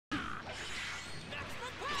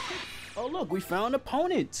look, we found an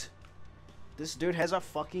opponent. This dude has a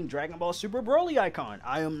fucking Dragon Ball Super Broly icon.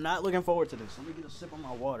 I am not looking forward to this. Let me get a sip of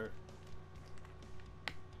my water.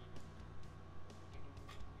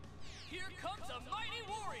 Here comes a mighty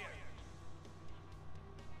warrior.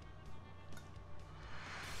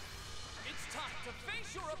 It's time to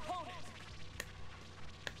face your opponent.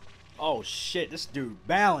 Oh shit, this dude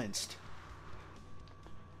balanced.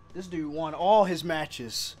 This dude won all his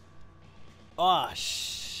matches. Ah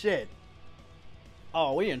shit.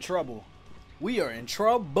 Oh, we in trouble. We are in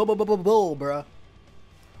trouble, bruh.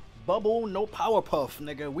 Bubble, no Powerpuff,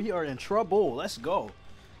 nigga. We are in trouble. Let's go.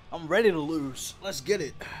 I'm ready to lose. Let's get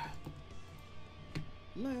it.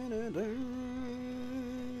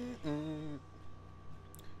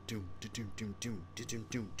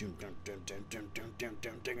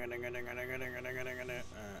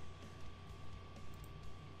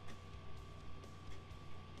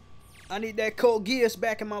 I need that Code Geass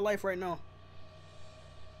back in my life right now.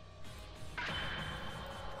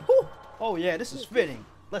 Whew. Oh yeah, this is fitting.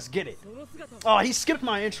 Let's get it. Oh, he skipped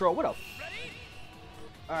my intro. What a...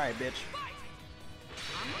 Alright, bitch.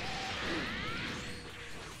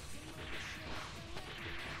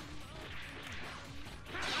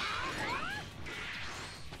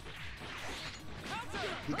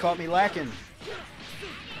 He caught me lacking.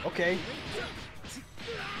 Okay.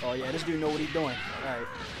 Oh yeah, this dude know what he's doing. Alright.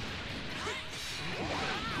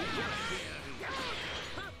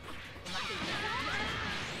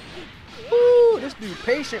 Woo! This dude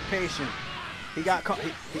patient. He got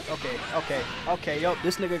okay. Yo,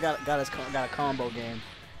 this nigga got a combo game.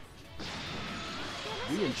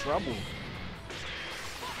 We in trouble.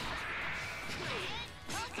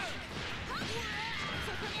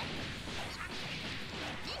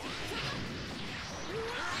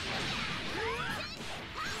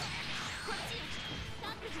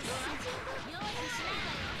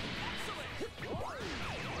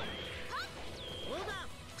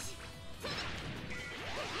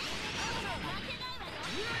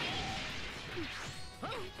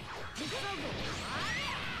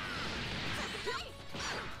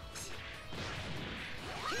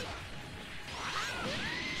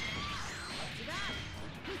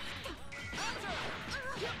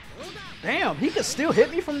 Damn, he could still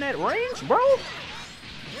hit me from that range, bro.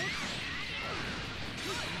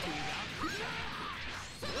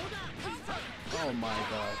 Oh my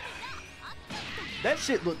god. That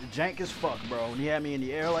shit looked jank as fuck, bro. When he had me in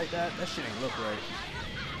the air like that, that shit ain't look right.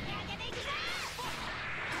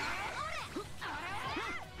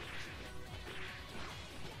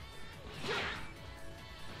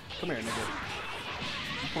 Come here, nigga.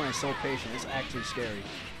 I'm playing so patient, it's actually scary.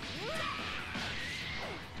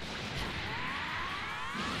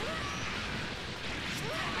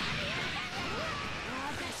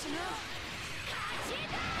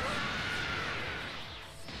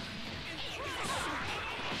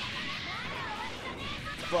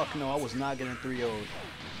 Fuck no, I was not getting 3-0'd.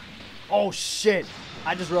 Oh shit!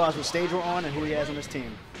 I just realized what stage we're on and who he has on his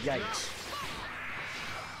team. Yikes.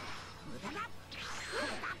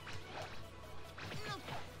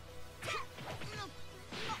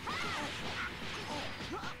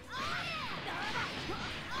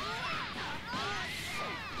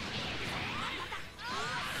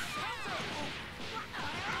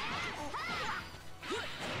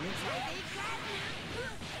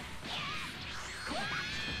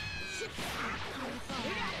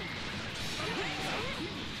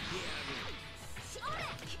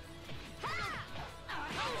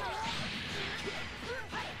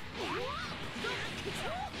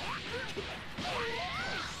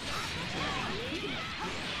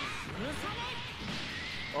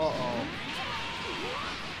 Uh-oh.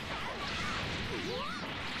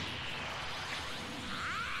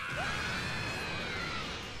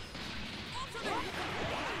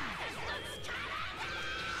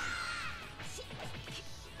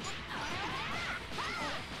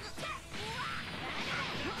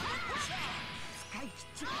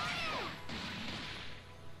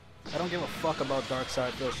 I don't give a fuck about Dark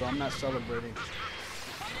Side though, so I'm not celebrating.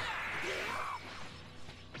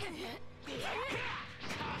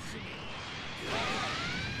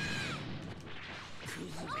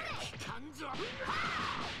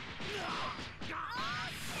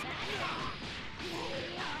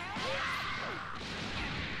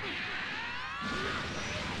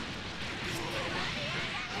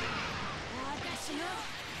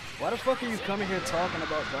 Why the fuck are you coming here talking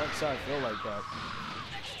about Dark Side Phil like that?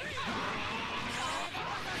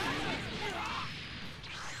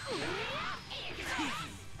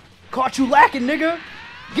 Caught you lacking, nigga!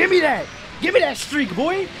 Give me that! Give me that streak,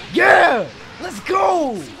 boy! Yeah! Let's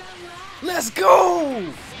go! Let's go!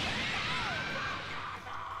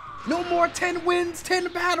 No more 10 wins,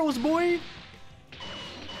 10 battles, boy.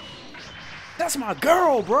 That's my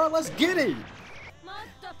girl, bro. Let's get it.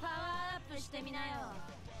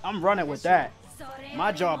 I'm running with that.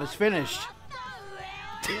 My job is finished.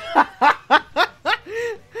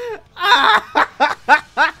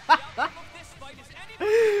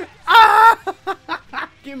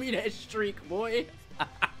 Give me that streak, boy.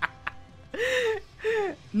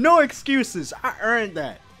 No excuses. I earned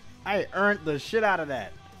that. I earned the shit out of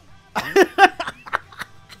that.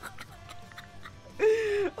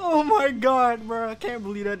 Oh my god, bro. I can't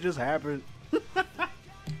believe that just happened.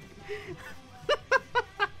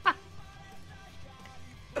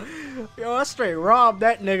 Yo, I straight robbed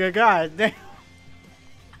that nigga. God damn.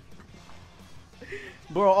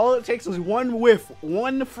 Bro, all it takes is one whiff,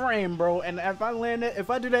 one frame, bro. And if I land it, if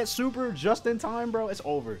I do that super just in time, bro, it's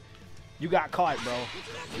over. You got caught, bro.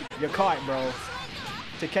 You're caught, bro.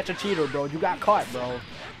 To catch a cheater, bro. You got caught, bro.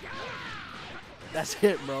 That's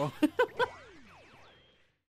it, bro.